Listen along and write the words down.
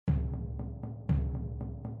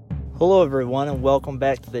Hello everyone and welcome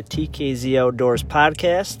back to the TKZ Outdoors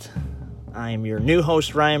podcast. I am your new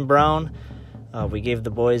host Ryan Brown. We gave the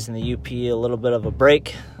boys in the UP a little bit of a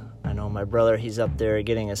break. I know my brother, he's up there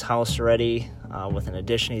getting his house ready with an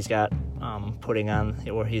addition he's got putting on,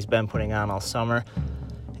 or he's been putting on all summer.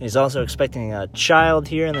 He's also expecting a child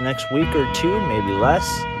here in the next week or two, maybe less.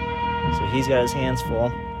 So he's got his hands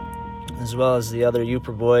full, as well as the other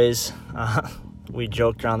Uper boys. We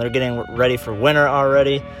joked around, they're getting ready for winter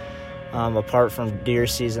already. Apart from deer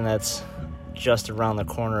season that's just around the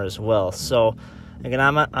corner as well. So again,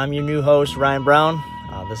 I'm your new host Ryan Brown.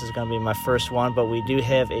 This is going to be my first one, but we do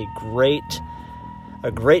have a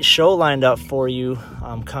great show lined up for you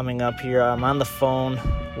coming up here. I'm on the phone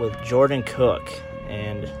with Jordan Cook,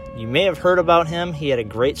 and you may have heard about him. He had a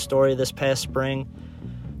great story this past spring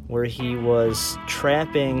where he was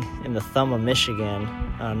trapping in the thumb of Michigan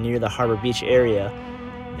near the Harbor Beach area,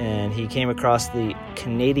 and he came across the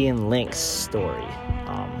Canadian lynx story.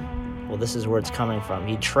 Well, this is where it's coming from.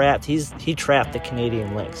 He trapped the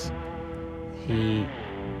Canadian lynx. He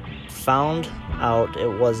found out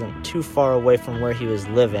it wasn't too far away from where he was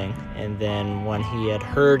living, and then when he had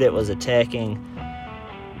heard it was attacking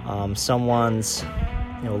someone's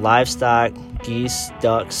livestock, geese,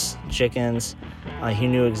 ducks, chickens, he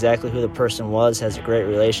knew exactly who the person was, has a great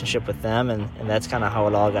relationship with them, and that's kind of how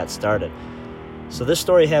it all got started. So this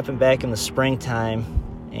story happened back in the springtime,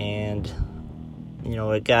 and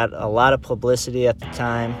it got a lot of publicity at the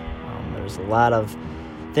time. There was a lot of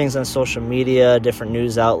things on social media, different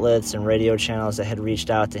news outlets and radio channels that had reached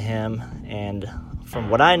out to him, and from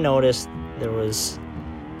what I noticed, there was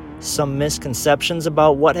some misconceptions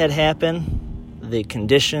about what had happened, the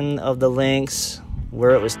condition of the lynx,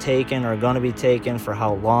 where it was taken or going to be taken, for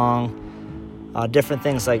how long, different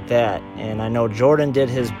things like that. And I know Jordan did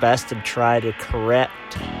his best to try to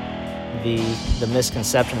correct the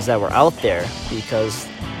misconceptions that were out there, because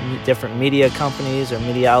different media companies or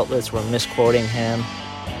media outlets were misquoting him,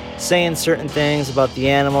 saying certain things about the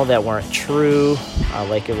animal that weren't true,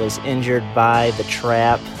 like it was injured by the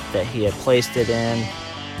trap that he had placed it in,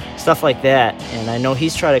 stuff like that. And I know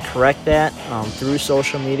he's tried to correct that through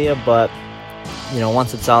social media, but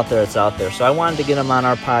once it's out there, it's out there. So I wanted to get him on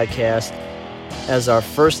our podcast as our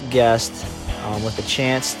first guest, with a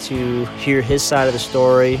chance to hear his side of the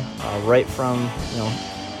story, right from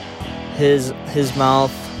his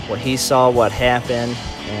mouth, what he saw, what happened,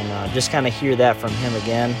 and just kind of hear that from him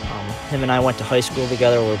again. Him and I went to high school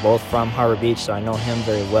together. We're both from Harbor Beach, so I know him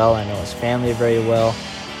very well. I know his family very well.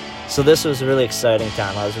 So this was a really exciting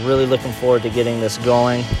time. I was really looking forward to getting this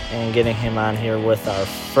going and getting him on here with our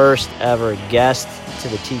first ever guest to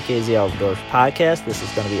the TKZ Outdoors podcast. This is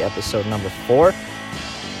going to be episode number 4.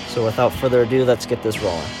 So without further ado, let's get this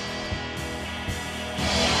rolling.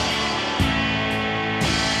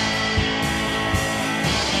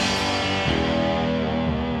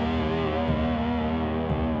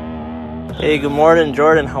 Hey, good morning,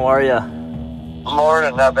 Jordan. How are you? Good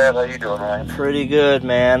morning. Not bad. How you doing, Ryan? Pretty good,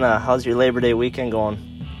 man. How's your Labor Day weekend going?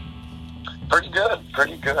 Pretty good.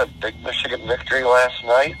 Big Michigan victory last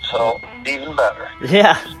night, so even better.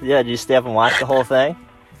 Yeah. Did you stay up and watch the whole thing?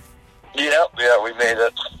 Yeah, we made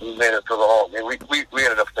it. We made it for the whole game. We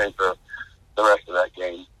ended up staying for the rest of that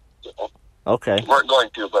game. So okay. We weren't going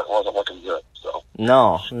to, but it wasn't looking good. So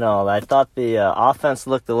No. I thought the offense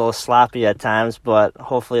looked a little sloppy at times, but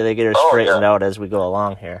hopefully they get her straightened out as we go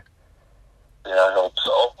along here. Yeah, I hope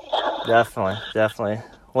so. Definitely.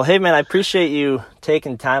 Well, hey, man, I appreciate you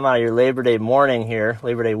taking time out of your Labor Day morning here,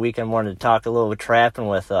 Labor Day weekend morning, to talk a little bit trapping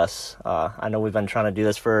with us. I know we've been trying to do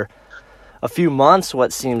this for a few months,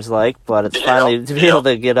 what seems like, but it's finally to be able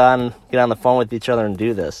to get on the phone with each other and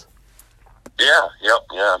do this. Yeah,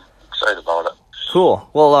 I'm excited about it. Cool.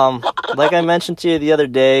 Well, like I mentioned to you the other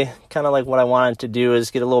day, kind of like what I wanted to do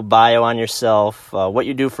is get a little bio on yourself, what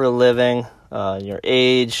you do for a living, your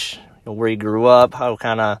age, where you grew up, how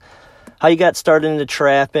you got started into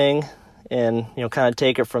trapping, and kind of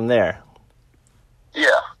take it from there.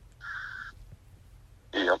 Yeah.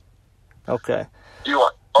 Okay. You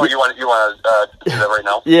want to do that right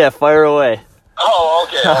now? Yeah, fire away. Oh,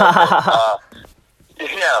 okay.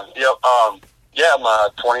 I'm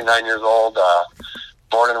 29 years old,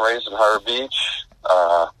 born and raised in Harbor Beach.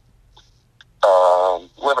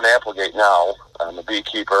 Live in Applegate now. I'm a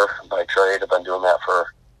beekeeper by trade. I've been doing that for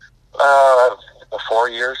 4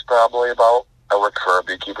 years, probably about. I work for a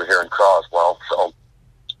beekeeper here in Croswell, so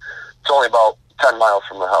it's only about 10 miles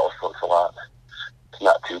from the house, so it's a lot. It's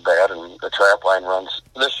not too bad, and the trap line runs,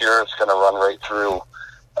 this year it's going to run right through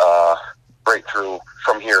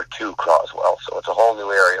from here to Croswell, so it's a whole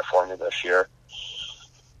new area for me this year.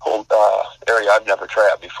 Whole area I've never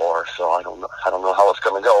trapped before, so I don't know how it's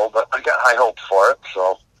going to go, but I got high hopes for it.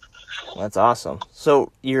 So that's awesome.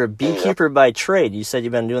 So you're a beekeeper by trade. You said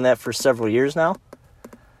you've been doing that for several years now?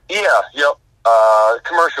 Yeah, yep.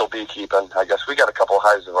 Commercial beekeeping. I guess we got a couple of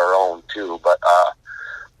hives of our own too, but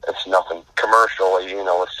it's nothing commercially. You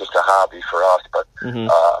know, it's just a hobby for us, but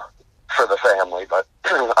for the family. But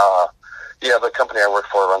yeah, the company I work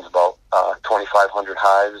for runs about 2,500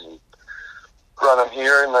 hives, and run them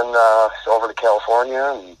here, and then over to California,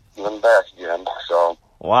 and then back again. So.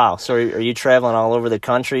 Wow. So are you traveling all over the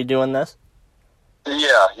country doing this?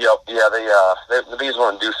 Yeah, yep, yeah. The bees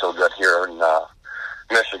won't do so good here in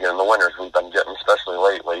Michigan in the winters. We've been getting, especially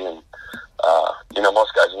lately, and you know,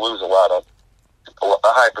 most guys lose a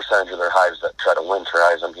high percentage of their hives that try to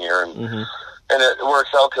winterize them here, and it works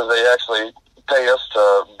out because they actually pay us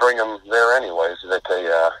to bring them there anyways. They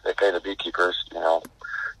pay the beekeepers, you know,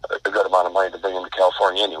 a good amount of money to bring them to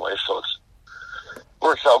California anyway, so it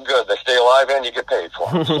works out good. They stay alive and you get paid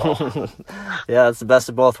for them. So. Yeah, it's the best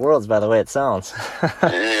of both worlds, by the way it sounds.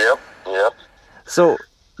 Yep. So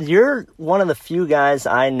you're one of the few guys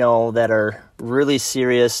I know that are really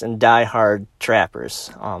serious and diehard trappers.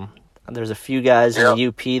 There's a few guys in the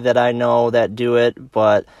UP that I know that do it,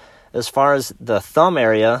 but as far as the Thumb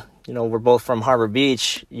area, you know, we're both from Harbor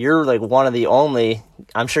Beach. You're like one of the only,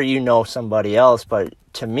 I'm sure you know somebody else, but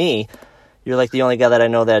to me, you're like the only guy that I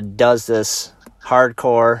know that does this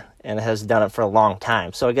hardcore and has done it for a long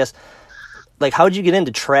time. So I guess, like, how'd you get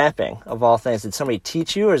into trapping, of all things? Did somebody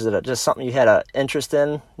teach you, or is it just something you had an interest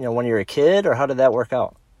in, you know, when you were a kid, or how did that work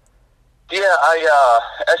out? Yeah, I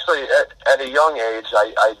actually, at a young age,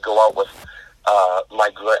 I'd go out with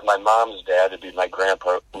my mom's dad. It'd be my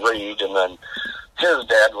grandpa, Reed, and then his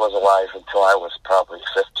dad was alive until I was probably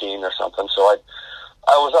 15 or something. So I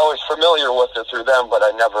was always familiar with it through them, but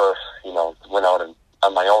I never, you know, went out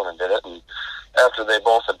on my own and did it. And after they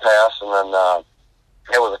both had passed, and then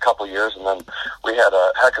it was a couple years, and then we had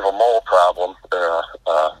a heck of a mole problem.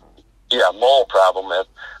 Mole problem.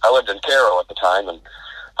 I lived in Caro at the time, and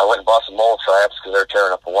I went and bought some mole traps because they were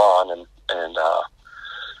tearing up the lawn, and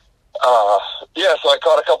so I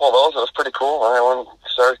caught a couple of those. It was pretty cool. I went and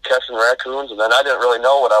started catching raccoons, and then I didn't really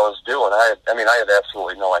know what I was doing. I had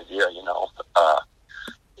absolutely no idea, you know.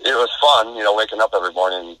 It was fun, you know, waking up every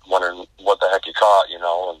morning wondering what the heck you caught, you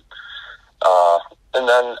know, and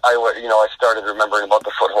then I started remembering about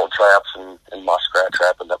the foothold traps and muskrat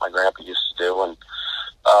trapping that my grandpa used to do, and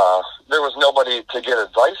there was nobody to get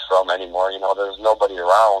advice from anymore, you know. There was nobody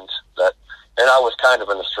around that, and I was kind of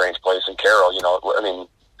in a strange place in Carroll, you know. I mean,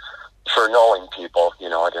 for knowing people, you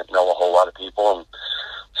know, I didn't know a whole lot of people, and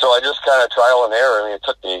so I just kind of trial and error. I mean, it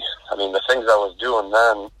took me, the things I was doing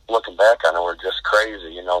then, looking back on it, were just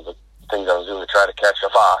crazy, you know, the things I was doing to try to catch a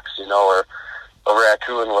fox, you know, or a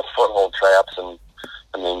raccoon with foothold traps, and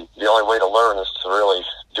I mean, the only way to learn is to really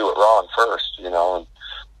do it wrong first, you know,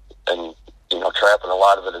 and you know, trapping, a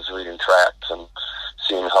lot of it is reading tracks and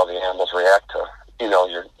seeing how the animals react to, you know,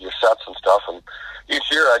 your sets and stuff. And each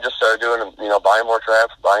year I just started doing, you know, buying more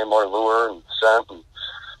traps, buying more lure and scent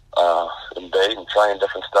and bait, and trying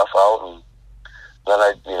different stuff out. And then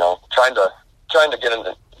I, you know, trying to get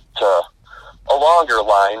into a longer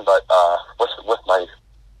line, but with my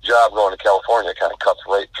job going to California, it kind of cuts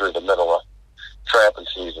right through the middle of trapping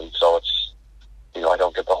season, so it's, you know, I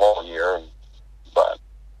don't get the whole year, but.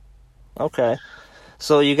 Okay.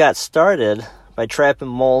 So you got started by trapping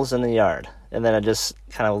moles in the yard, and then it just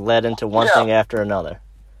kind of led into one thing after another.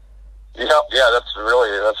 Yeah, that's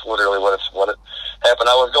literally what it happened.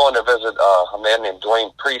 I was going to visit a man named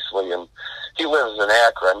Dwayne Priestley, and he lives in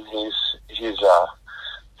Akron. He's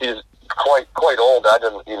quite old. I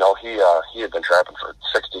didn't, you know, he had been trapping for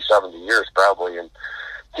 60, 70 years probably, and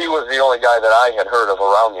he was the only guy that I had heard of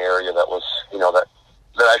around the area that was, you know, that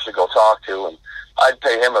I should go talk to, and I'd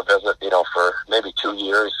pay him a visit, you know, for maybe 2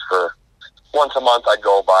 years. For once a month, I'd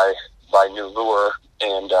go buy new lure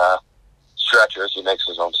and stretchers. He makes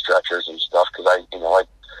his own stretchers and stuff, because I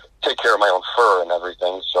take care of my own fur and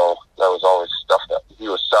everything. So that was always stuff that he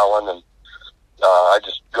was selling, and I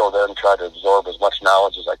just go there and try to absorb as much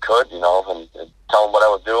knowledge as I could, you know, and tell him what I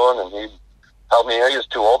was doing, and he'd help me. He was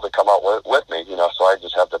too old to come out with me, you know, so I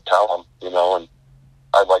just have to tell him, you know, and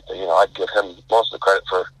I'd give him most of the credit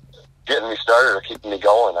for getting me started or keeping me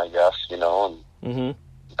going, I guess, you know, and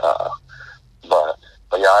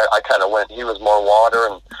but yeah, I kind of went. He was more water,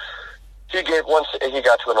 and once he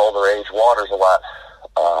got to an older age, water's a lot.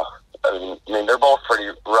 I mean, they're both pretty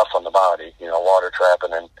rough on the body, you know, water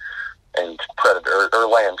trapping and predator or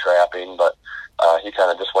land trapping, but he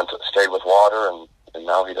kind of just stayed with water, and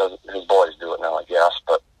now he does. His boys do it now, I guess,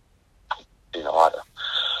 but you know,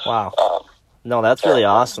 wow. No, that's really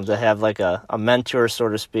awesome to have like a mentor, so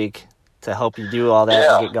to speak, to help you do all that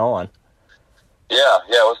and get going. Yeah,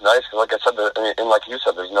 it was nice. Like I said, and like you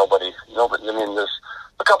said, there's nobody. I mean, there's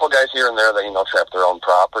a couple guys here and there that trap their own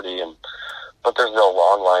property, but there's no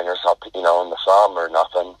longliners up, in the thumb or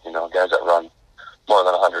nothing. Guys that run more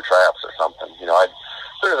than 100 traps or something.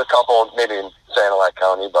 There's a couple maybe in Sanilac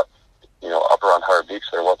County, but up around Harbor Beach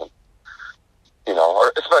there wasn't.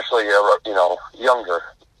 Or especially younger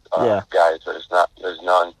guys. There's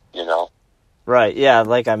none. Right. Yeah.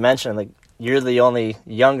 Like I mentioned, like you're the only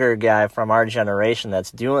younger guy from our generation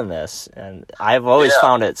that's doing this, and I've always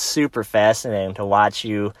found it super fascinating to watch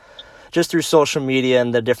you just through social media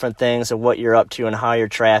and the different things of what you're up to and how you're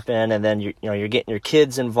trapping, and then you're getting your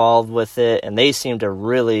kids involved with it, and they seem to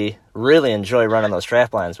really, really enjoy running those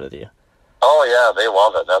trap lines with you. Oh yeah, they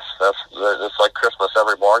love it. It's like Christmas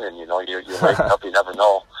every morning. You wake up, you never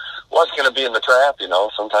know what's going to be in the trap.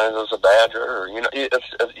 Sometimes it's a badger, or you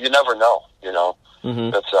never know.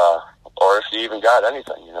 Mm-hmm. It's or if you even got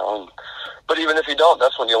anything. But even if you don't,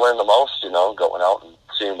 that's when you learn the most. Going out and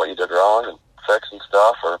seeing what you did wrong and fixing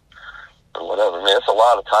stuff or whatever. I mean, it's a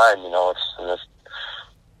lot of time. It's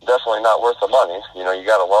definitely not worth the money. You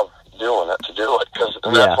got to love doing it to do it, because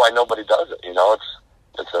that's why nobody does it.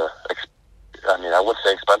 I would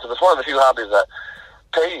say expensive. It's one of the few hobbies that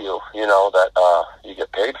pay you, that you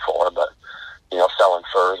get paid for, but, selling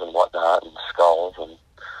furs and whatnot and skulls and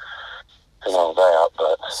all that.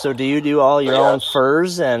 But so do you do all your own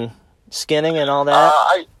furs and skinning and all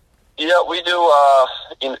that? We do,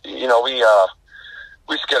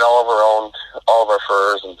 we skin all of our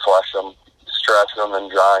furs and flesh them, stretch them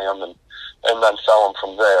and dry them and then sell them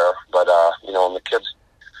from there. But, and the kids,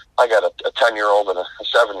 I got a 10-year-old and a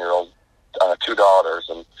 7-year-old, 2 daughters,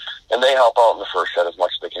 and they help out in the fur shed as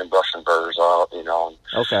much as they can, brushing burrs out, and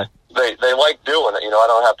okay. They like doing it, I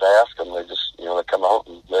don't have to ask them. They just, they come out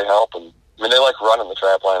and they help, and I mean, they like running the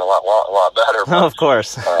trap line a lot better. But, of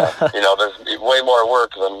course. There's way more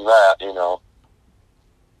work than that,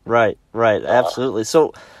 Right, absolutely.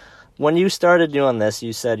 So when you started doing this,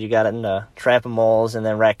 you said you got into trapping moles and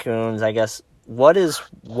then raccoons, I guess. What is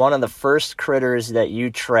one of the first critters that you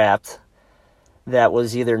trapped that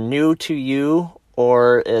was either new to you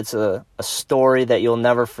or it's a story that you'll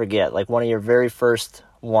never forget, like one of your very first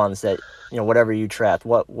ones that, whatever you trapped?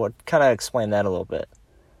 What kind of explain that a little bit?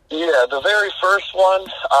 Yeah, the very first one,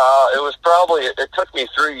 it took me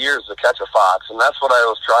 3 years to catch a fox, and that's what I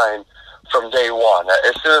was trying from day one.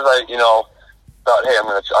 As soon as I, thought, hey,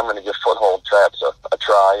 I'm gonna give foothold traps a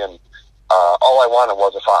try, and all I wanted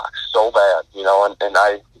was a fox so bad, and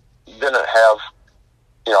I didn't have,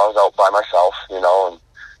 I was out by myself, and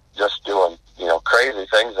just doing, crazy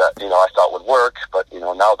things that, I thought would work, but,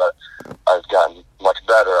 now that I've gotten much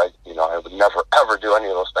better, I would never, ever do any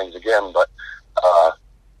of those things again, but,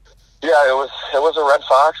 it was a red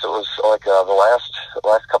fox. It was like the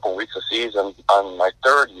last couple of weeks of season on my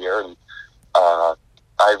third year, and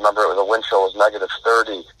I remember the wind chill was negative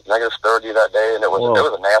 30 that day, and it was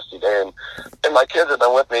a nasty day, and my kids had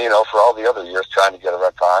been with me, for all the other years trying to get a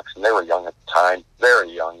red fox, and they were young at the time,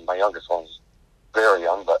 very young. My youngest one was very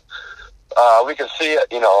young, but we could see it.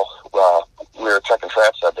 We were checking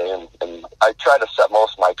traps that day, and I try to set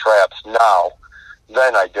most of my traps now.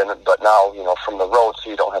 Then I didn't, but now, from the road, so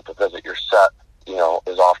you don't have to visit your set,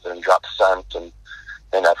 as often and drop scent and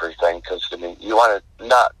everything. Because, you want to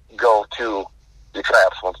not go to your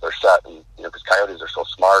traps once they're set, and, because coyotes are so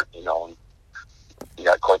smart, and you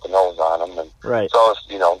got quite the nose on them. And right. So I was,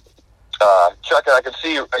 checking, I could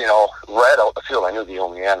see, red out the field. I knew the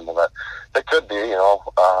only animal that could be,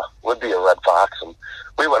 would be a red fox. And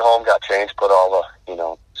we went home, got changed, put all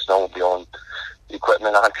the, snowmobile and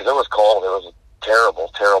equipment on, because it was cold. It was a terrible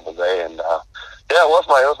day, and it was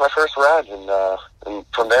my first red, and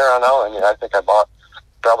from there on out, I think I bought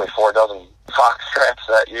probably 4 dozen fox traps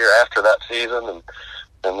that year after that season, and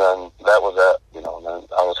then that was it, and then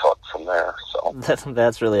I was hooked from there. So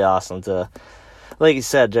that's really awesome to, like you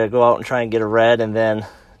said, to go out and try and get a red, and then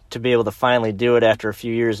to be able to finally do it after a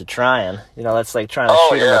few years of trying. That's like trying to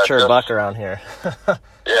shoot a mature buck around here.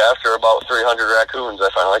 Yeah, after about 300 raccoons, I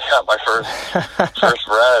finally got my first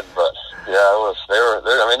red, but. Yeah, it was.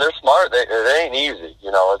 They're smart. It ain't easy,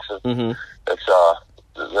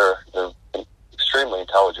 They're extremely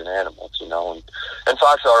intelligent animals, and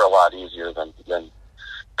foxes are a lot easier than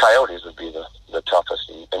coyotes would be the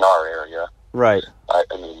toughest in our area. Right. I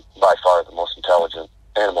mean, by far the most intelligent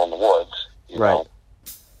animal in the woods. Right. know.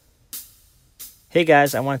 Hey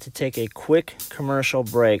guys, I wanted to take a quick commercial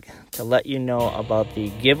break to let you know about the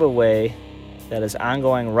giveaway that is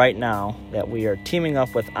ongoing right now that we are teaming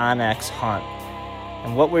up with OnX Hunt.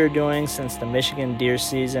 And what we're doing, since the Michigan deer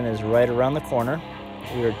season is right around the corner,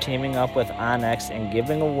 we are teaming up with onX and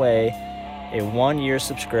giving away a 1-year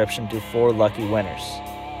subscription to 4 lucky winners.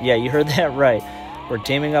 Yeah, you heard that right. We're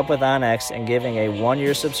teaming up with onX and giving a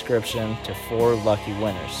 1-year subscription to 4 lucky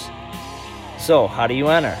winners. So, how do you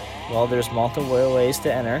enter? Well, there's multiple ways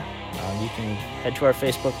to enter. You can head to our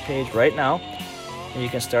Facebook page right now, and you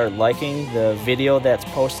can start liking the video that's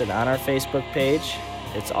posted on our Facebook page.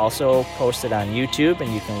 It's also posted on YouTube,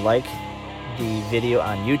 and you can like the video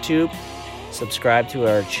on YouTube, subscribe to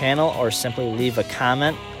our channel, or simply leave a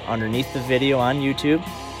comment underneath the video on YouTube.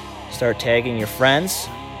 Start tagging your friends,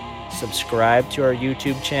 subscribe to our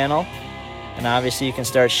YouTube channel, and obviously you can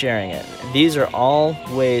start sharing it. These are all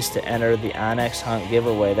ways to enter the onX Hunt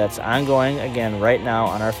giveaway that's ongoing again right now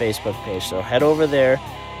on our Facebook page. So head over there,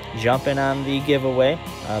 jump in on the giveaway.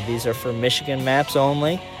 These are for Michigan maps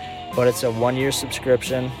only, but it's a 1-year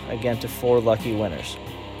subscription again to 4 lucky winners.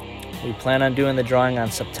 We plan on doing the drawing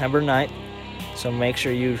on September 9th, so make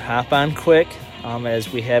sure you hop on quick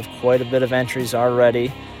as we have quite a bit of entries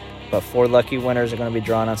already, but 4 lucky winners are going to be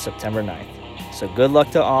drawn on September 9th. So good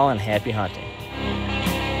luck to all and happy hunting.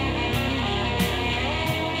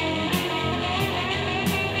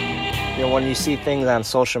 You know, when you see things on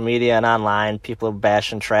social media and online, people are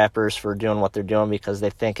bashing trappers for doing what they're doing because they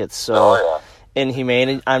think it's so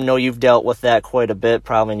inhumane. I know you've dealt with that quite a bit,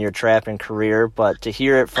 probably in your trapping career, but to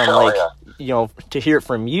hear it from to hear it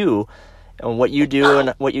from you and what you do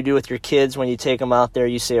and what you do with your kids when you take them out there,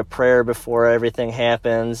 you say a prayer before everything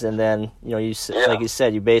happens, and then like you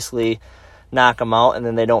said, you basically knock them out, and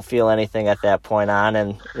then they don't feel anything at that point on,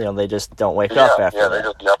 and they just don't wake up after that. Yeah, they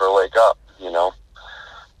just never wake up,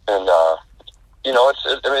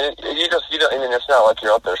 and it's not like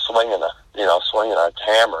you're out there swinging a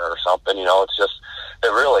hammer or something. It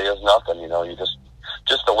really is nothing. You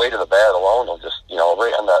just the weight of the bat alone will just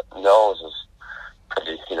right on that nose is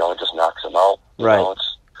pretty. It just knocks them out. Right.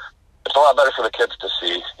 It's a lot better for the kids to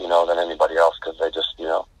see than anybody else, because they just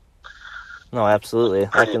No, absolutely.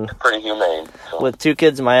 Pretty humane. So. With 2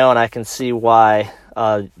 kids of my own, I can see why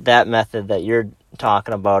that method that you're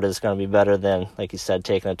talking about is going to be better than, like you said,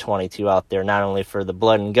 taking a 22 out there, not only for the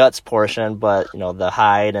blood and guts portion, but, the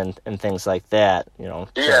hide and things like that,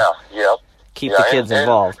 Keep the kids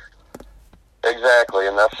involved. Exactly,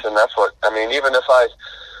 and that's what, even if I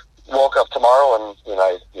woke up tomorrow and,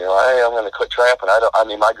 I'm going to quit trapping,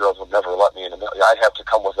 my girls would never let me in the middle. I'd have to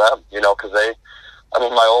come with them, because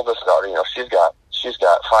my oldest daughter, she's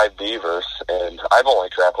got 5 beavers, and I've only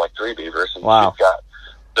trapped like 3 beavers, and wow. She's got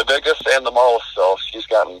the biggest and the most, so she's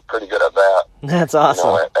gotten pretty good at that. That's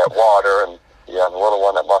awesome. At water, and the little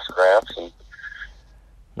one at muskrats, and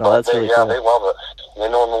that's really cool. They love it. They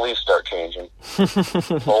know when the leaves start changing.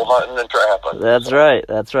 Bow hunting and trapping.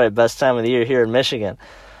 That's right. Best time of the year here in Michigan.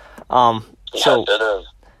 Yes, it is.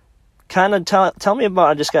 Kind of tell me about,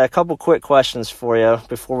 I just got a couple quick questions for you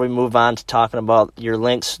before we move on to talking about your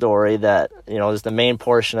Lynx story that, is the main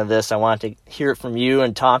portion of this. I want to hear it from you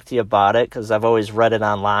and talk to you about it, because I've always read it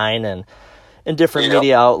online and in different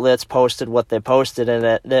media outlets posted what they posted,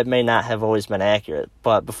 and that may not have always been accurate.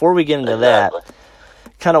 But before we get into that,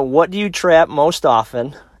 kind of what do you trap most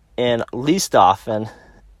often and least often,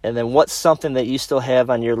 and then what's something that you still have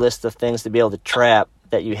on your list of things to be able to trap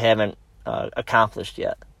that you haven't accomplished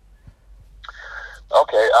yet?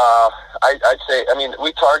 Okay, I'd say,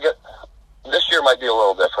 we target, this year might be a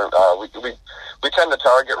little different. We tend to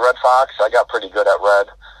target red fox. I got pretty good at red,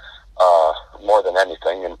 more than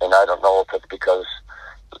anything, and I don't know if it's because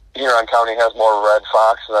Huron County has more red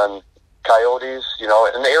fox than coyotes, in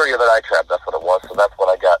the area that I trapped, that's what it was, so that's what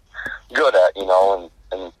I got good at, and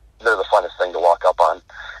they're the funnest thing to walk up on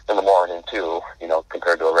in the morning, too,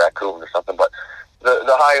 compared to a raccoon or something, but the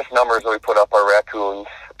highest numbers that we put up are raccoons,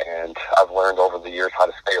 and I've learned over the years how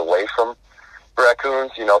to stay away from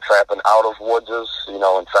raccoons, trapping out of woods,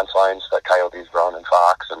 and fence lines that coyotes run and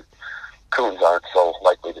fox, and coons aren't so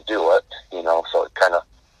likely to do it, so it kind of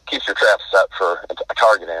keeps your trap set for a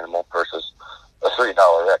target animal versus a $3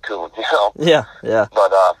 raccoon, Yeah.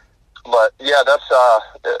 But yeah, that's,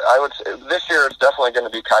 I would say this year it's definitely going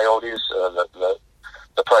to be coyotes.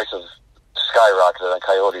 The prices skyrocketed on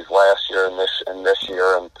coyotes last year and this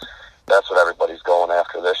year, and that's what everybody's going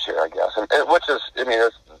after this year, I guess. And which is,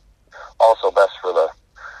 it's also best for the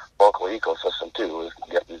local ecosystem too, is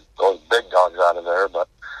getting those big dogs out of there. But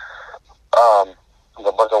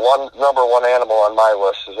the number one animal on my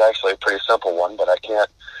list is actually a pretty simple one, but I can't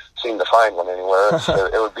seem to find one anywhere.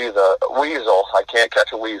 It would be the weasel. I can't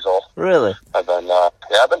catch a weasel. Really? I've been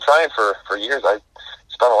trying for years. I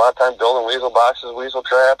spent a lot of time building weasel boxes, weasel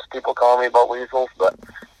traps. People call me about weasels, but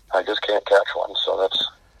I just can't catch one. So that's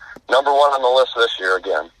number one on the list this year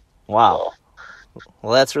again. Wow. So.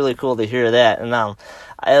 Well, that's really cool to hear that. And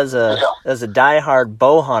as a diehard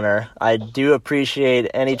bow hunter, I do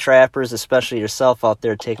appreciate any trappers, especially yourself out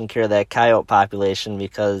there, taking care of that coyote population,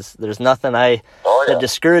 because there's nothing that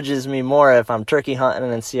discourages me more if I'm turkey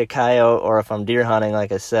hunting and see a coyote, or if I'm deer hunting,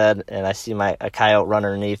 like I said, and I see a coyote run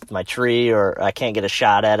underneath my tree, or I can't get a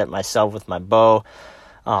shot at it myself with my bow.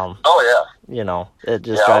 You know, it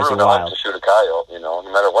just drives me wild. To shoot a coyote, you know,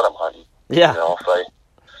 no matter what I'm hunting. Yeah. You know,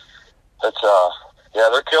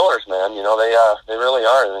 they're killers, man. You know, they really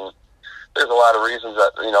are. And there's a lot of reasons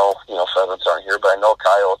that, you know, pheasants aren't here, but I know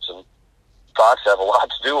coyotes and fox have a lot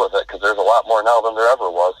to do with it, because there's a lot more now than there ever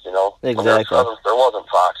was, you know. Exactly. When there were pheasants, there wasn't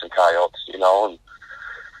fox and coyotes, you know,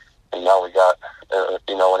 and now we got,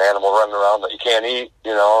 you know, an animal running around that you can't eat,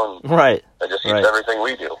 you know, and right. It just eats everything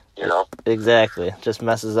we do, you know. Exactly. Just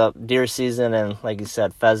messes up deer season and, like you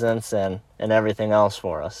said, pheasants and everything else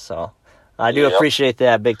for us. So I do appreciate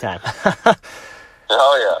that big time.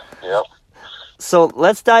 Oh, yeah. Yep. So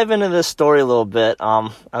let's dive into this story a little bit. I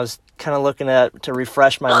was kind of looking to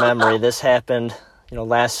refresh my memory. This happened, you know,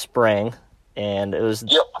 last spring, and it was,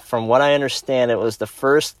 from what I understand, it was the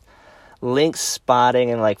first lynx spotting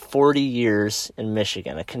in like 40 years in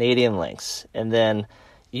Michigan, a Canadian lynx. And then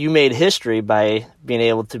you made history by being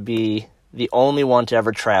able to be the only one to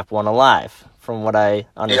ever trap one alive, from what I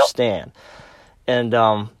understand. And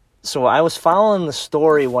so I was following the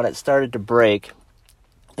story when it started to break.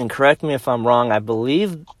 And correct me if I'm wrong, I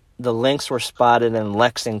believe the lynx were spotted in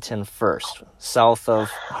Lexington first, south of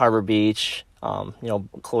Harbor Beach, you know,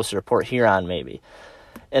 closer to Port Huron maybe.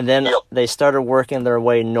 And then they started working their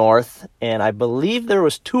way north, and I believe there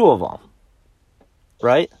was 2 of them,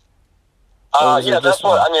 right? That's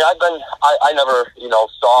what, I mean, I never, you know,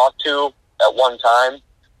 saw 2 at one time,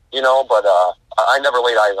 you know, but I never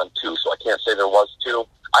laid eyes on 2, so I can't say there was 2.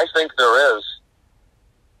 I think there is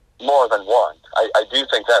more than one. I do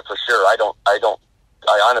think that for sure. I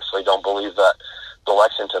honestly don't believe that the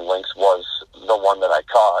Lexington lynx was the one that I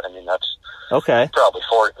caught. I mean, that's probably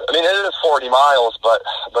 40. I mean, it is 40 miles, but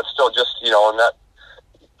still, just, you know, in that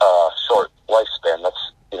short lifespan,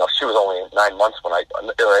 that's, you know, she was only 9 months or 8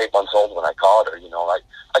 months old when I caught her. You know, I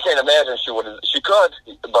can't imagine she could,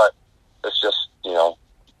 but it's just, you know,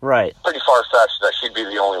 pretty far fetched that she'd be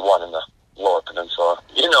the only one in the Lower Peninsula.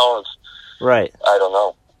 You know, it's I don't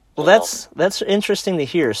know. Well, that's interesting to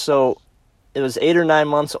hear. So it was 8 or 9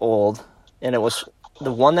 months old, and it was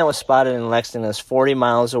the one that was spotted in Lexington is 40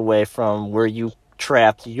 miles away from where you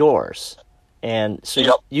trapped yours. And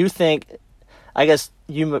so you think, I guess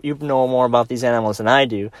you know more about these animals than I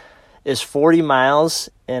do, is 40 miles,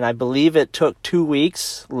 and I believe it took 2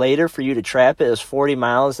 weeks later for you to trap it. It was 40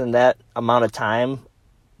 miles in that amount of time?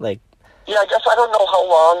 Yeah, I guess I don't know how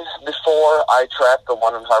long before I trapped the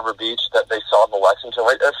one in Harbor Beach that they saw the Lexington.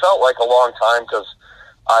 It felt like a long time, because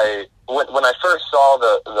when I first saw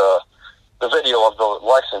the video of the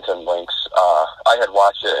Lexington lynx, I had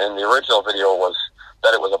watched it, and the original video was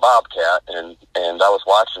that it was a bobcat, and I was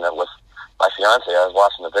watching it with my fiance. I was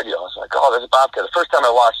watching the video. I was like, oh, there's a bobcat. The first time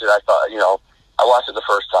I watched it, I thought, you know, I watched it the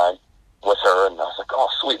first time with her, and I was like, oh,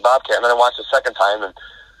 sweet bobcat. And then I watched it the second time, and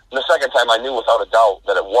the second time I knew without a doubt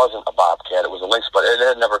that it wasn't a bobcat, it was a lynx, but it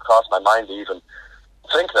had never crossed my mind to even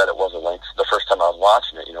think that it was a lynx the first time I was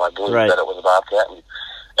watching it. You know, I believed that it was a bobcat, and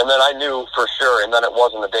then I knew for sure, and then it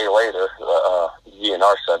wasn't a day later,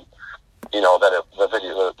 DNR said, you know, that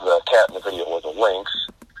the cat in the video was a lynx,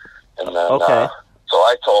 and then, so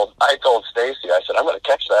I told Stacy, I said, I'm going to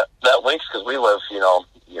catch that lynx, because we live, you know,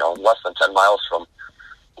 less than 10 miles from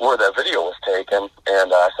where that video was taken,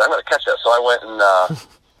 and I said, I'm going to catch that. So I went and,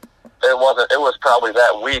 it was probably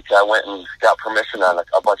that week I went and got permission on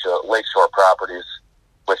a bunch of lakeshore properties,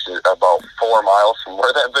 which is about 4 miles from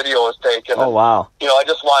where that video was taken. Oh, wow. You know, I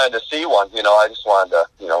just wanted to see one, you know, I just wanted to,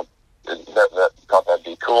 you know, thought that'd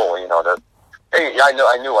be cool, you know,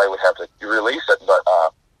 I knew I would have to release it, but,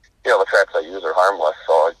 you know, the traps I use are harmless,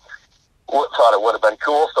 so I thought it would have been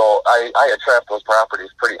cool. So I had trapped those properties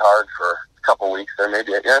pretty hard for a couple weeks there,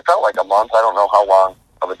 maybe. It felt like a month. I don't know how long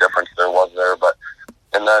of a difference there was there, but,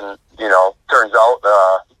 and then, you know, turns out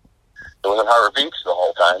it was in Harbor Beach the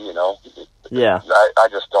whole time, you know. Yeah. I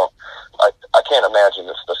just don't, I can't imagine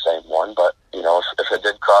it's the same one, but, you know, if it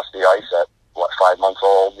did cross the ice at, 5 months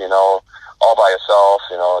old, you know, all by itself,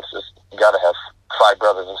 you know, it's just, you got to have 5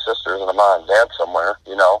 brothers and sisters and a mom and dad somewhere,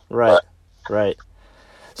 you know. Right.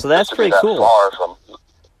 So that's pretty cool. Far from,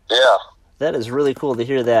 yeah. That is really cool to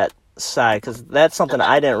hear that side, because that's something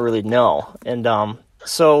I didn't really know. And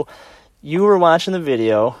so you were watching the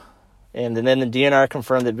video, and then the DNR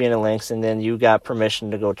confirmed it being a lynx, and then you got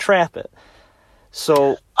permission to go trap it.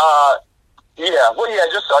 So,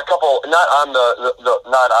 just a couple, not on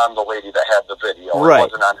the lady that had the video. Right.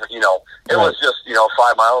 It wasn't on her, it was just,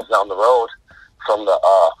 5 miles down the road from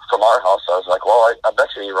our house. I was like, well, I bet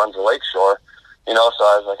you he runs a lakeshore, so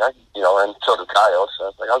I was like, and so do coyotes. So I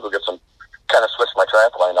was like, I'll go get some, kind of switch my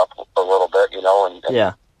trap line up a little bit, and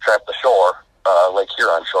trap the shore, Lake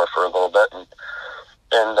Huron shore for a little bit,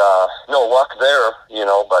 and no luck there,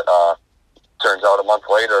 but turns out a month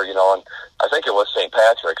later, and I think it was St.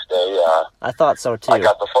 Patrick's Day. I thought so too. I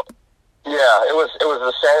got the it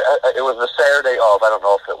was the Saturday of. I don't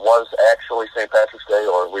know if it was actually St. Patrick's Day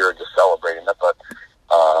or we were just celebrating it, but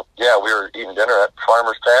we were eating dinner at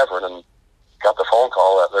Farmer's Tavern and got the phone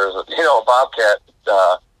call that there's a bobcat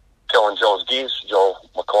killing Joe's geese, Joe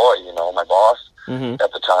McCoy, my boss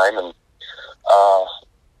at the time, and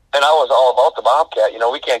I was all about the bobcat.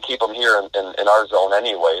 We can't keep them here in our zone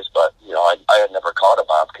anyways, but, I had never caught a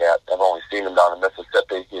bobcat. I've only seen them down in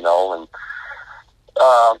Mississippi, and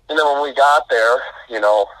then when we got there,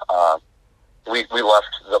 we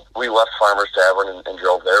left Farmer's Tavern and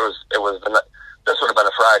drove there. This would have been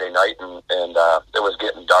a Friday night, and it was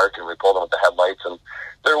getting dark, and we pulled in with the headlights, and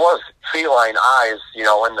there was feline eyes, in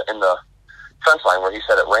the fence line where he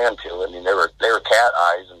said it ran to. I mean, they were cat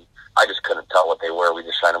eyes, and I just couldn't tell what they were. We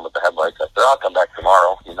just shined them with the headlights. I said, I'll come back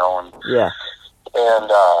tomorrow, and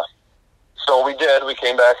so we did. We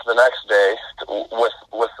came back the next day with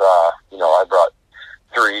I brought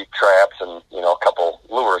 3 traps and, a couple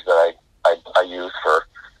lures that I used for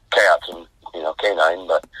cats and, canine,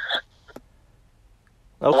 but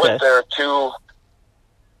went there to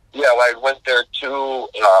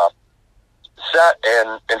set,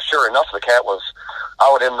 and sure enough, the cat was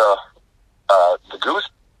out in the goose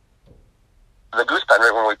pen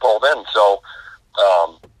right when we pulled in. So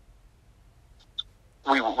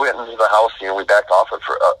we went into the house, we backed off it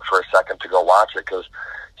for a second to go watch it, because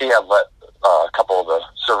he had let a couple of the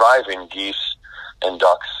surviving geese and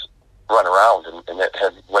ducks run around, and it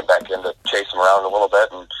had went back in to chase them around a little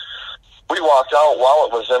bit. And we walked out while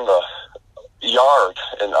it was in the yard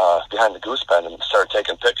and behind the goose pen and started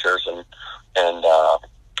taking pictures, and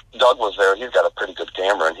Doug was there. He's got a pretty good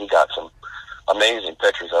camera, and he got some amazing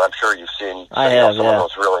pictures that I'm sure you've seen. I have, some of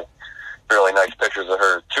those really, really nice pictures of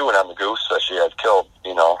her chewing on the goose that she had killed,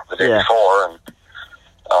 the day before. And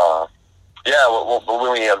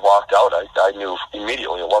when we had walked out, I knew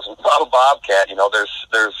immediately it wasn't a bobcat.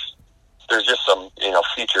 There's just some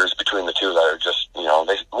features between the two that are just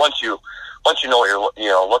they once you know what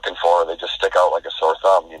you're looking for, they just stick out like a sore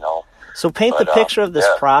thumb. So paint the picture of this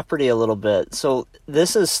property a little bit. So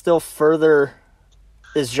this is still further.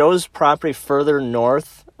 Is Joe's property further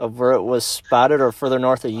north of where it was spotted, or further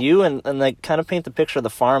north of you? And like kind of paint the picture of the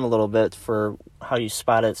farm a little bit for how you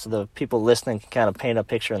spot it, so the people listening can kind of paint a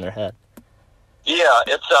picture in their head. Yeah,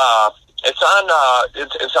 it's on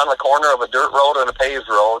the corner of a dirt road and a paved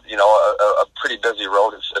road. A pretty busy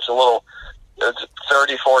road. It's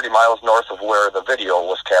 30, 40 miles north of where the video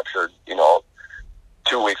was captured.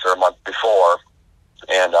 2 weeks or a month before,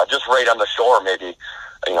 and just right on the shore, maybe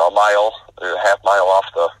a mile or a half mile off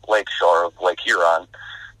the lake shore of Lake Huron,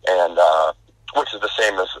 and which is the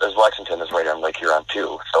same as Lexington is right on Lake Huron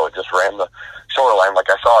too. So it just ran the shoreline like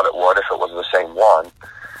I thought it would if it was the same one.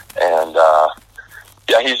 And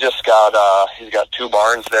he's got 2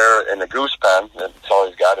 barns there and a goose pen, and that's all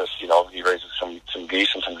he's got is he raises some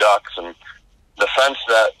geese and some ducks. And the fence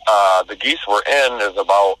that the geese were in is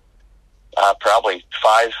about probably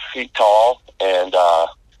 5 feet tall, and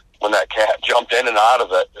when that cat jumped in and out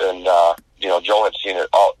of it, and Joe had seen it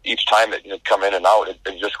all each time it had come in and out, it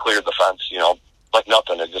just cleared the fence, like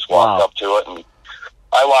nothing. It just walked up to it, and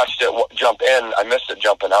I watched it jump in. I missed it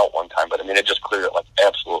jumping out one time, but I mean, it just cleared it like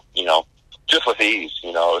absolute, just with ease.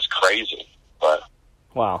 It was crazy. But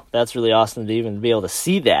wow, that's really awesome to even be able to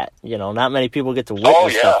see that. Not many people get to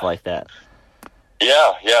witness stuff like that.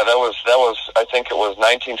 Yeah, that was. I think it was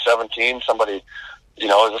 1917. Somebody, it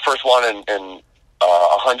was the first one in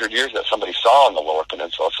 100 years that somebody saw on the Lower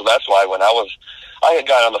Peninsula. So that's why when I had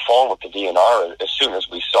gotten on the phone with the DNR as soon as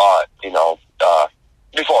we saw it.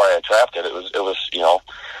 Before I had trapped it, it was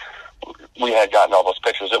we had gotten all those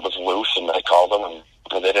pictures. It was loose, and I called them, and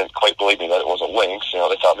they didn't quite believe me that it was a lynx.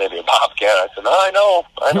 They thought maybe a bobcat. I said, no,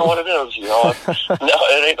 I know what it is. No,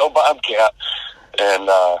 it ain't no bobcat. And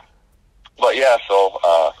but yeah, so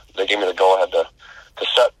they gave me the go ahead to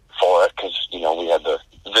set for it, because we had the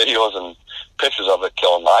videos and pictures of it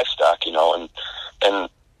killing livestock. And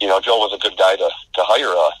Joe was a good guy to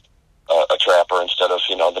hire a trapper instead of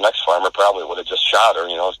the next farmer probably would have just shot her,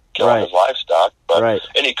 killing his livestock. But, right.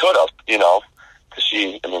 And he could have, because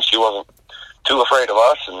she wasn't too afraid of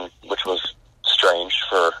us, and which was strange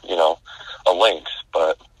for, a lynx.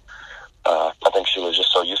 But I think she was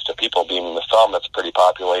just so used to people being in the thumb that's pretty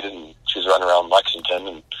populated, and she's running around Lexington,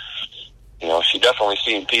 and she definitely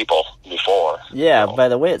seen people before. Yeah, by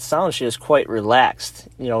the way it sounds, she was quite relaxed.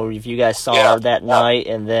 If you guys saw her that night,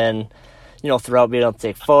 and then, throughout being able to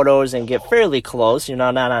take photos and get fairly close,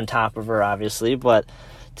 not on top of her, obviously, but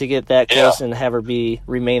to get that close and have her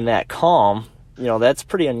remain that calm, that's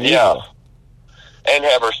pretty unusual. Yeah. And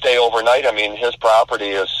have her stay overnight. I mean, his property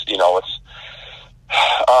is, it's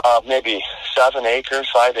maybe 7 acres,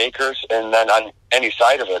 5 acres, and then on any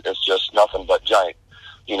side of it, it's just nothing but giant,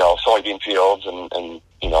 soybean fields, and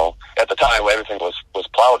at the time everything was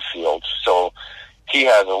plowed fields. So he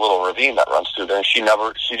has a little ravine that runs through there, and she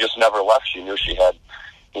just never left. She knew she had,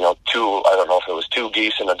 I don't know if it was 2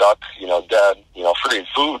 geese and a duck, dead, free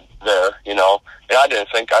food there, and I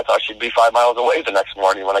thought she'd be 5 miles away the next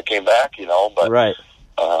morning when I came back, but right.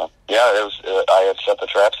 It was, I had set the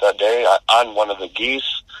traps that day on one of the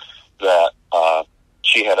geese that,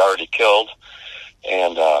 she had already killed.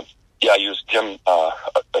 And, I used Jim, a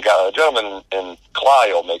gentleman in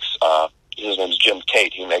Clio makes, his name's Jim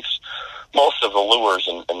Tate. He makes most of the lures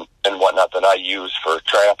and whatnot that I use for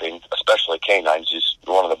trapping, especially canines. He's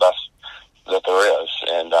one of the best that there is.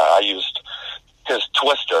 And, I used his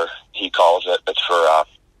Twister, he calls it. It's for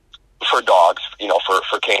dogs,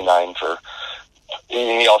 for canine,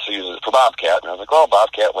 and he also uses it for bobcat. And I was like, well,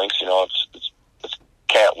 bobcat lynx, it's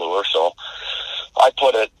cat lure. So I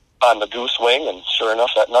put it on the goose wing, and sure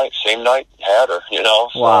enough, that night, same night, had her,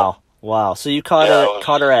 So, Wow. So you caught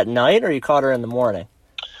her at night, or you caught her in the morning?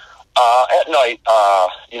 At night, I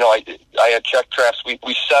had checked traps. We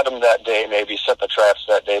set them that day, set the traps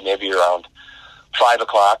that day, maybe around 5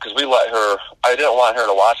 o'clock, because I didn't want her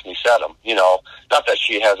to watch me set them, not that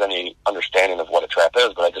she has any understanding of what a trap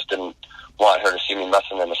is, but I just didn't want her to see me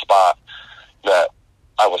messing in a spot that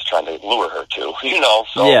I was trying to lure her to,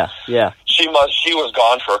 so yeah. She was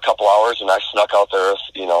gone for a couple hours, and I snuck out there,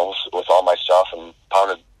 with all my stuff, and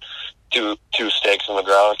pounded two stakes in the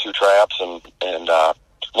ground, 2 traps, and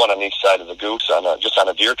one on each side of the goose just on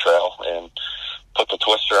a deer trail, and put the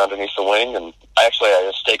Twister underneath the wing, and I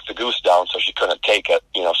staked the goose down so she couldn't take it,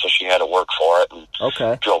 so she had to work for it, and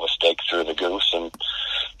drove a stake through the goose, and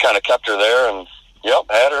kind of kept her there, and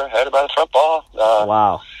had her by the front paw.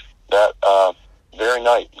 Wow. That very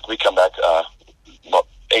night, we come back about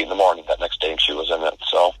 8 in the morning that next day, and she was in it.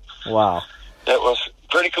 So wow, it was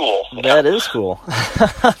pretty cool. That is cool.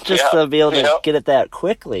 Just to be able to get it that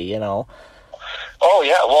quickly, Oh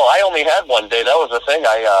yeah, well, I only had one day. That was the thing.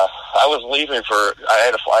 I was leaving I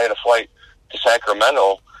had a flight to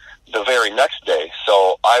Sacramento the very next day,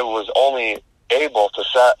 so I was only able to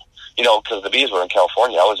set, because the bees were in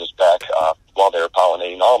California. I was just back while they were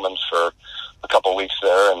pollinating almonds for a couple of weeks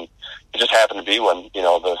there, and it just happened to be when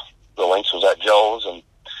the lynx was at Joe's, and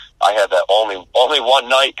I had that only one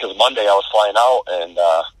night, because Monday I was flying out, and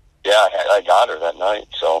I got her that night.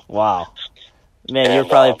 So wow, man, you're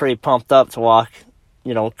probably pretty pumped up to walk.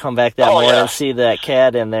 Come back that morning and see that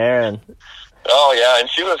cat in there, and oh yeah, and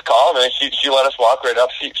she was calm, and she let us walk right up.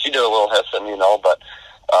 She did a little hissing, but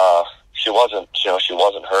she wasn't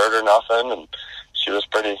hurt or nothing, and she was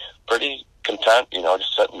pretty content,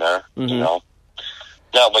 just sitting there, No,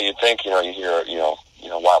 but you'd think, you hear,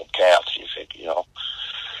 wild cats, you think,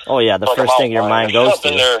 oh yeah, the first thing your mind goes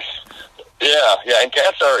to. Yeah, and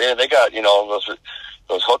cats are, they got,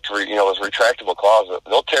 those hooked, those retractable claws.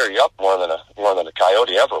 They'll tear you up more than a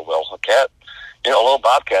coyote ever will. A cat, a little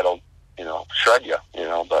bobcat will, shred you,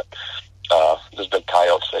 but those big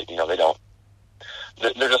coyotes, they don't.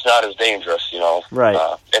 They're just not as dangerous, right?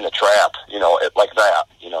 In a trap, like that,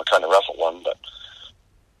 trying to wrestle one. But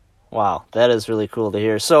wow, that is really cool to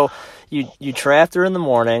hear. So you trapped her in the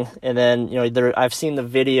morning, and then I've seen the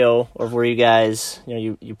video of where you guys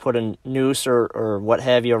you put a noose or what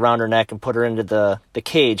have you around her neck and put her into the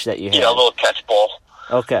cage that you had. Yeah, a little catch ball.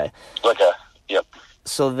 Okay. Yep.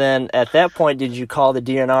 So then at that point, did you call the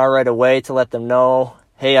DNR right away to let them know,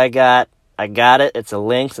 hey, I got it. It's a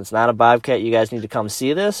lynx. It's not a bobcat. You guys need to come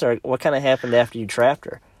see this? Or what kind of happened after you trapped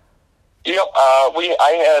her? I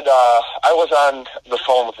was on the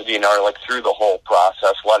phone with the DNR, through the whole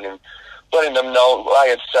process, letting them know. I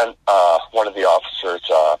had sent one of the officers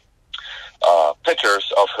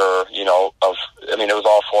pictures of her, it was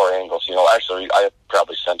all 4 angles, actually I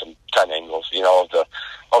probably sent him 10 angles,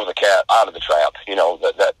 of the cat out of the trap,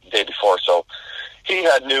 that day before. So he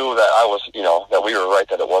had knew that I was, that we were right,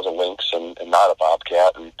 that it was a lynx and not a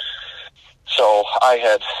bobcat. And so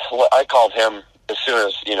I called him as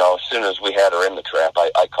as soon as we had her in the trap,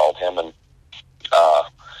 I called him and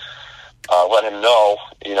let him know,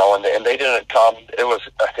 and they didn't come.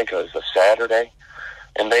 I think it was a Saturday,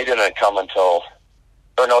 and they didn't come until,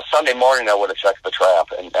 Sunday morning. I would have checked the trap,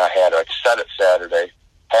 and I had her. I set it Saturday,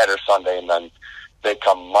 had her Sunday, and then they'd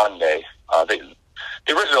come Monday.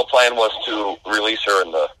 The original plan was to release her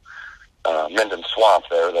in the Minden Swamp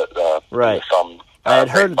there, right. Some I had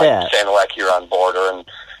heard that Sanilac Huron border,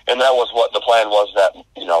 and that was what the plan was that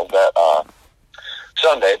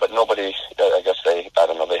Sunday. But nobody, I guess they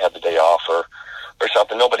had the day off or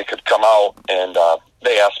something. Nobody could come out, and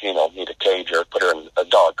they asked me, me to cage her, put her in a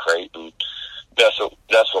dog crate, and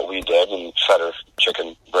that's what we did, and fed her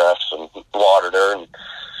chicken breasts and watered her, and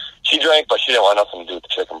she drank, but she didn't want nothing to do with the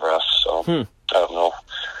chicken breasts. So I don't know,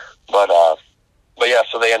 but yeah.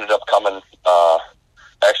 So they ended up coming.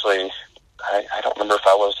 Actually, I don't remember if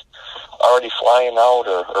I was already flying out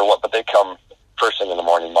or what, but they come first thing in the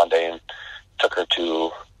morning Monday and took her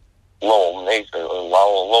to Lowell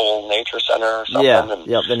Nature Center or something. Yeah, and,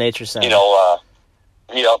 the Nature Center.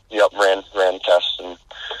 Ran tests and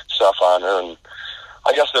stuff on her, and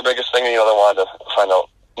I guess their biggest thing, they wanted to find out,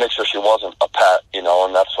 make sure she wasn't a pet,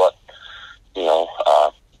 and that's what,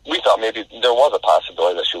 we thought maybe there was a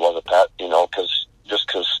possibility that she was a pet,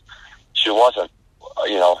 because she wasn't,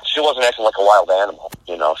 she wasn't acting like a wild animal,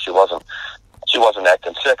 she wasn't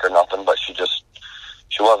acting sick or nothing, but she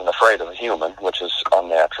wasn't afraid of a human, which is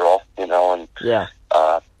unnatural, and yeah.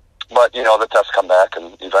 But the tests come back,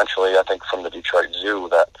 and eventually, I think from the Detroit Zoo,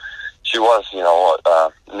 that she was,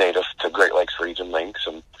 native to Great Lakes region lynx,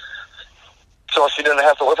 and so she didn't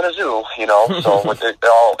have to live in a zoo, So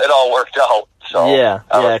it all worked out. So I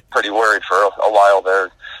was pretty worried for a while there,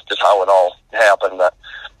 just how it all happened. That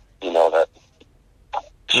that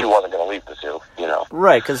she wasn't going to leave the zoo,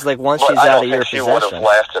 Right, because once she's out of your possession, she would have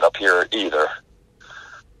lasted up here either.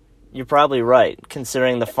 You're probably right,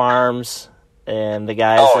 considering the farms and the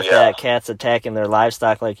guys that cat's attacking their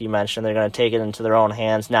livestock, like you mentioned. They're going to take it into their own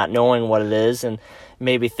hands, not knowing what it is, and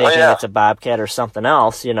maybe thinking it's a bobcat or something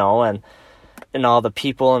else, and all the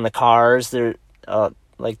people in the cars. They're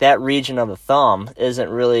that region of the thumb isn't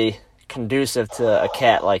really conducive to a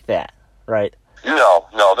cat like that, right? No,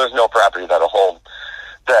 there's no property that'll hold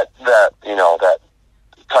that that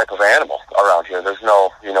type of animal around here. There's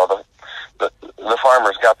no, the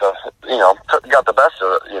farmers got the best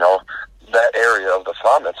of it, that area of the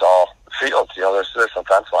thumb. It's all fields, there's some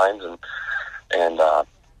fence lines and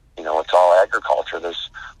it's all agriculture. There's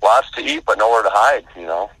lots to eat, but nowhere to hide,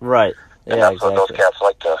 Right. Yeah, and that's exactly. what those cats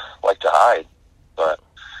like to hide. But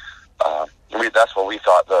that's what we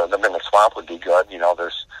thought the Minden Swamp would be good.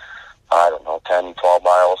 There's, 10, 12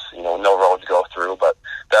 miles, no roads go through, but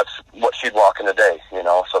that's what she'd walk in a day,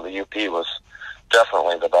 so the UP was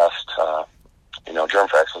definitely the best,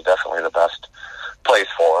 Germfax was definitely the best place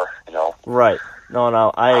for her, Right.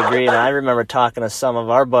 No, I agree, and I remember talking to some of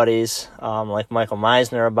our buddies, like Michael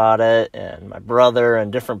Meisner about it, and my brother,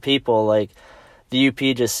 and different people. The UP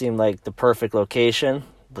just seemed like the perfect location.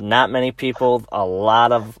 Not many people, a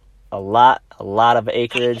lot of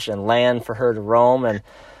acreage and land for her to roam, and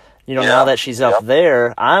now that she's up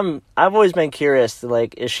there, I've always been curious,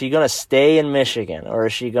 is she gonna stay in Michigan, or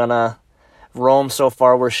is she gonna roam so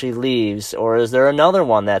far where she leaves, or is there another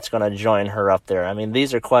one that's going to join her up there? I mean,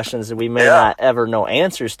 these are questions that we may not ever know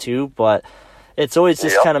answers to, but it's always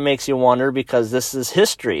just kind of makes you wonder, because this is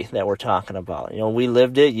history that we're talking about. We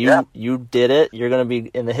lived it. You did it. You're going to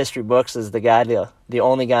be in the history books as the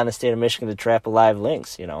only guy in the state of Michigan to trap a live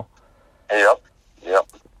lynx. Yep.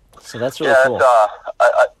 So that's really cool.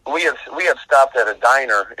 We had stopped at a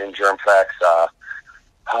diner in Germfax,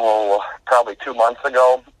 probably 2 months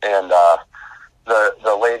ago, and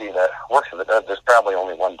the lady that works at it, there's probably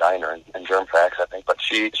only one diner in Germfax, I think, but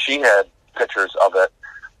she had pictures of it.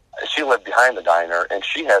 She lived behind the diner, and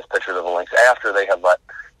she has pictures of the lynx after they had let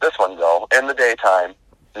this one go in the daytime.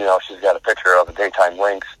 She's got a picture of a daytime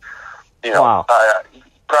lynx. Wow.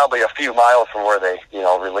 Probably a few miles from where they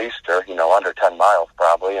released her. Under 10 miles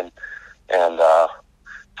probably, and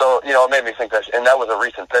so it made me think that, and that was a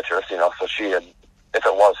recent picture. So she had, if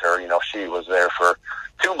it was her, she was there for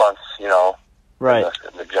 2 months. Right.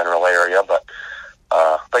 In the general area, but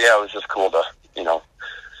yeah, it was just cool to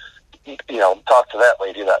talk to that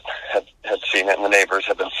lady that had seen it, and the neighbors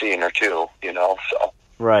have been seeing her too. So.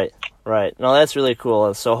 Right. No, that's really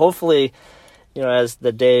cool. So hopefully, as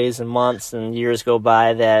the days and months and years go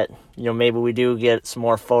by, that maybe we do get some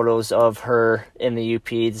more photos of her in the UP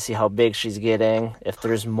to see how big she's getting. If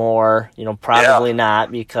there's more, probably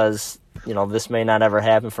not, because this may not ever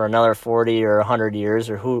happen for another 40 or 100 years,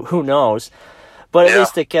 or who knows. But at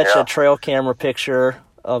least to catch yeah. a trail camera picture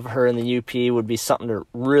of her in the UP would be something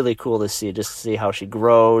really cool to see, just to see how she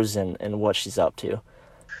grows and what she's up to.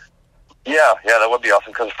 Yeah, that would be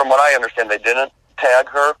awesome, because from what I understand, they didn't tag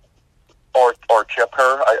her or chip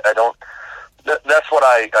her. I don't... That's what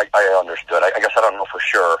I understood. I guess I don't know for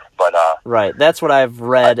sure, but... Right, that's what I've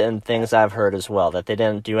read and things I've heard as well, that they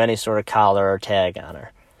didn't do any sort of collar or tag on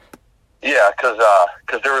her. Yeah, because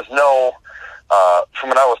there was no... from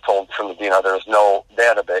what I was told from the DNR, there was no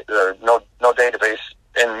database, no database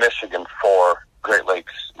in Michigan for Great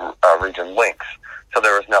Lakes region lynx. So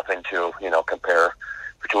there was nothing to, compare,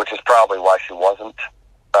 which is probably why she wasn't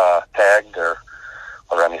tagged or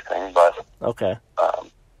anything, but... Okay.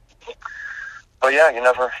 But yeah, you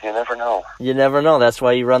never know. You never know. That's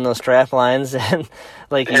why you run those trap lines, and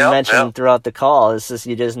like you mentioned throughout the call, it's just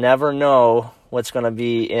you just never know what's going to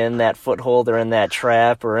be in that foothold or in that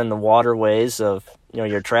trap or in the waterways of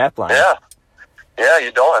your trap line. Yeah,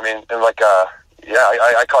 you don't. I mean, and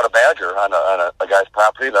I caught a badger on a guy's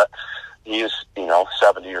property that he's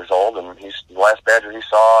 70 years old, and the last badger he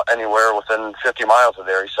saw anywhere within 50 miles of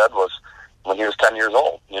there, he said, was when he was 10 years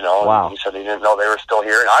old, Wow. And he said he didn't know they were still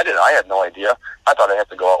here, and I had no idea. I thought I'd have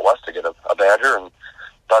to go out west to get a badger, and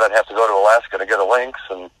thought I'd have to go to Alaska to get a lynx,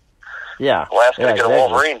 and Alaska to get a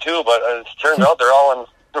wolverine too, but it turns out they're all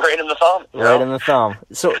right in the thumb. Right in the thumb.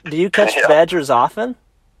 So do you catch badgers often?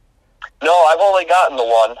 No, I've only gotten the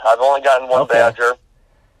one. I've only gotten one badger.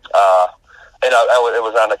 And it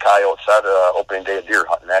was on a coyote side, opening day of deer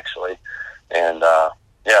hunting, actually. And,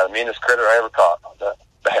 the meanest critter I ever caught, that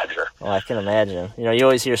badger. Well, I can imagine. You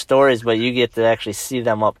always hear stories, but you get to actually see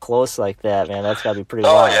them up close like that, man. That's got to be pretty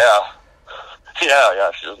wild. Oh, yeah.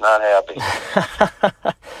 Yeah, she was not happy.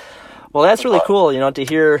 Well, that's really cool, to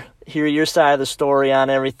hear your side of the story on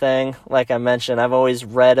everything. Like I mentioned, I've always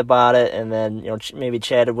read about it and then, maybe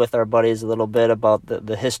chatted with our buddies a little bit about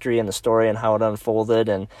the history and the story and how it unfolded.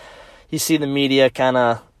 And you see the media kind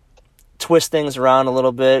of twist things around a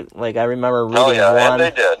little bit. Like I remember reading one. And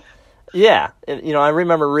they did. Yeah. I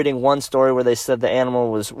remember reading one story where they said the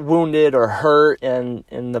animal was wounded or hurt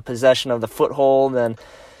in the possession of the foothold. And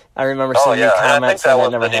I remember seeing you comment saying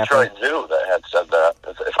that never happened. I think that was the Detroit Zoo that had said that,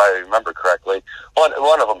 if I remember correctly.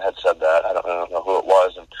 One of them had said that. I don't know who it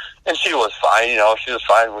was, and she was fine. She was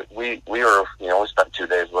fine. We were, we spent 2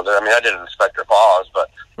 days with her. I mean, I didn't inspect her paws,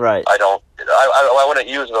 but right. I wouldn't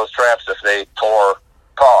use those traps if they tore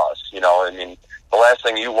paws. I mean, the last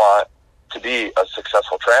thing you want to be a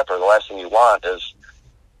successful trapper, the last thing you want is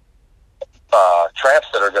traps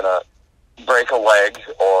that are going to break a leg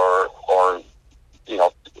or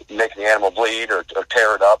make the animal bleed or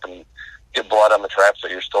tear it up and get blood on the traps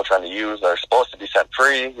that you're still trying to use that are supposed to be set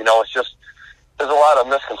free. It's just, there's a lot of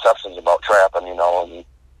misconceptions about trapping, and I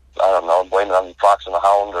don't know, blame it on Fox and the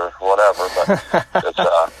Hound or whatever, but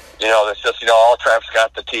it's just, all traps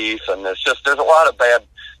got the teeth, and there's a lot of bad,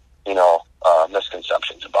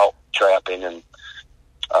 misconceptions about trapping, and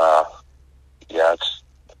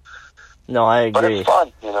no, I agree. But it's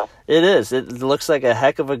fun, It is. It looks like a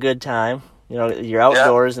heck of a good time. You're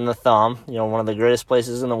outdoors in the thumb, one of the greatest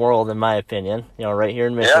places in the world, in my opinion, right here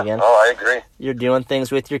in Michigan. Yeah, I agree. You're doing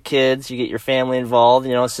things with your kids. You get your family involved.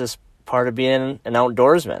 It's just part of being an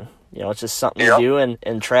outdoorsman. It's just something you do.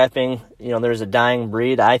 And trapping, there's a dying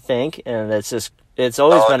breed, I think. And it's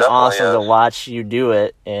always been awesome to watch you do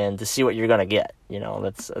it and to see what you're going to get.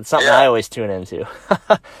 That's something I always tune into.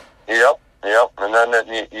 Yep. And then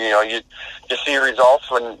you see results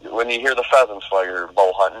when you hear the pheasants while you're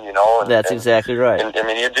bow hunting, And, that's exactly right. And I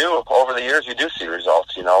mean, you do over the years. You do see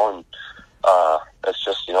results, and it's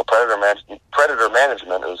just predator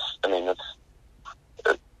management is. I mean,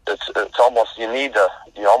 it's almost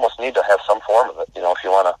you almost need to have some form of it, if you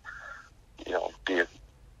want to,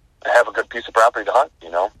 have a good piece of property to hunt,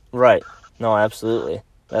 Right. No, absolutely.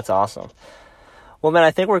 That's awesome. Well, man,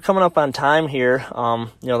 I think we're coming up on time here.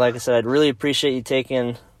 Like I said, I'd really appreciate you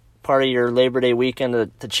taking part of your Labor Day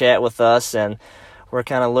weekend to chat with us, and we're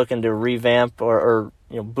kind of looking to revamp or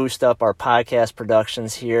boost up our podcast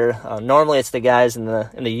productions here. Normally, it's the guys in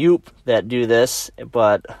the Yoop that do this,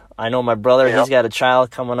 but I know my brother. He's got a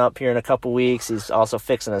child coming up here in a couple weeks. He's also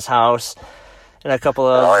fixing his house. And a couple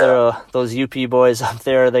of those UP boys up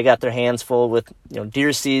there, they got their hands full with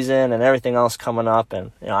deer season and everything else coming up.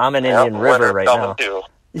 And I'm in Indian River right now. Too.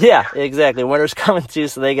 Yeah, exactly. Winter's coming too,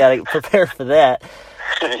 so they got to prepare for that.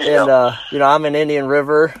 And I'm in Indian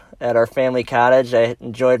River at our family cottage. I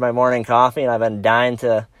enjoyed my morning coffee, and I've been dying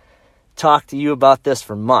to talk to you about this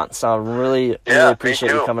for months. So I really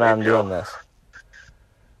appreciate you coming out and doing this.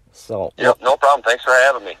 So no problem. Thanks for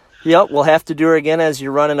having me. Yep, we'll have to do her again as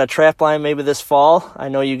you're running a trap line maybe this fall. I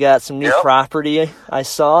know you got some new property I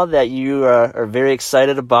saw that you are very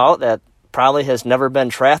excited about that probably has never been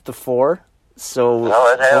trapped before. So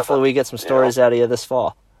hopefully we get some stories out of you this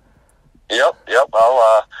fall. Yep.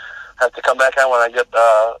 I'll have to come back on when I get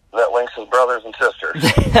that links with brothers and sisters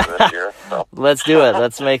this year. So. Let's do it.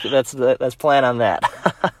 Let's plan on that.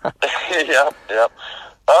 Yep.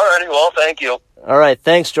 All righty. Well, thank you. All right.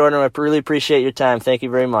 Thanks, Jordan. I really appreciate your time. Thank you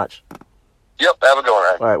very much. Yep. Have a good one,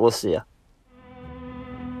 Ryan. All right. We'll see you.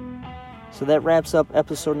 So that wraps up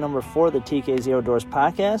episode number 4 of the TKZ Outdoors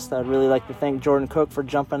podcast. I'd really like to thank Jordan Cook for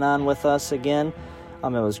jumping on with us again. It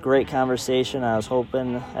was a great conversation. I was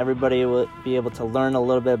hoping everybody would be able to learn a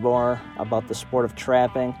little bit more about the sport of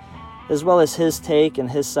trapping, as well as his take and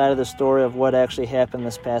his side of the story of what actually happened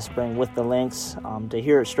this past spring with the lynx. To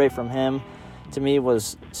hear it straight from him, to me,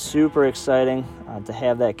 was super exciting to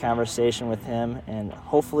have that conversation with him. And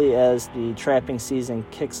hopefully as the trapping season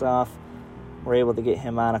kicks off, we're able to get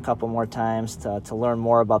him on a couple more times to learn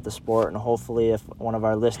more about the sport. And hopefully if one of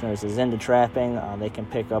our listeners is into trapping, they can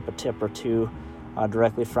pick up a tip or two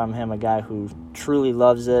directly from him, a guy who truly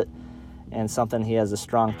loves it and something he has a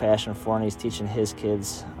strong passion for, and he's teaching his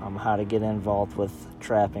kids how to get involved with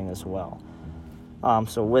trapping as well.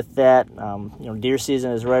 So with that, deer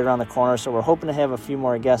season is right around the corner, so we're hoping to have a few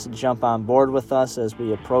more guests jump on board with us as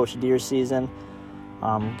we approach deer season,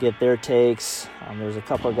 get their takes. There's a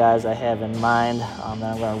couple of guys I have in mind that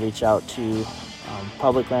I'm going to reach out to,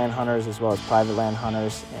 public land hunters as well as private land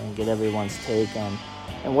hunters, and get everyone's take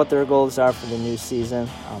and what their goals are for the new season.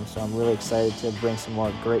 So I'm really excited to bring some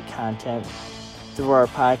more great content through our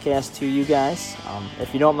podcast to you guys.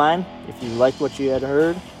 If you don't mind, if you liked what you had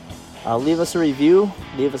heard, leave us a review,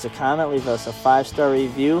 leave us a comment, leave us a 5-star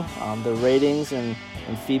review. The ratings and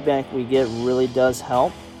feedback we get really does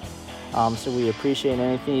help. So we appreciate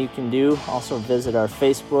anything you can do. Also visit our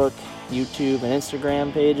Facebook, YouTube, and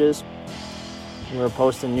Instagram pages. We're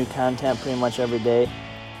posting new content pretty much every day,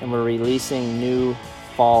 and we're releasing new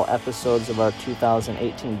fall episodes of our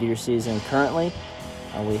 2018 deer season currently.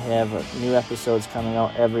 We have new episodes coming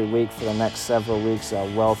out every week for the next several weeks,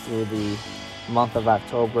 well through the month of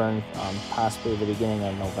October and possibly the beginning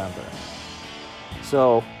of November.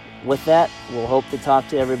 So with that, we'll hope to talk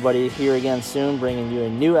to everybody here again soon, bringing you a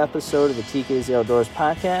new episode of the TKZ Outdoors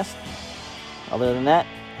podcast. Other than that,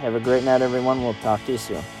 have a great night, everyone. We'll talk to you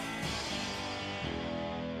soon.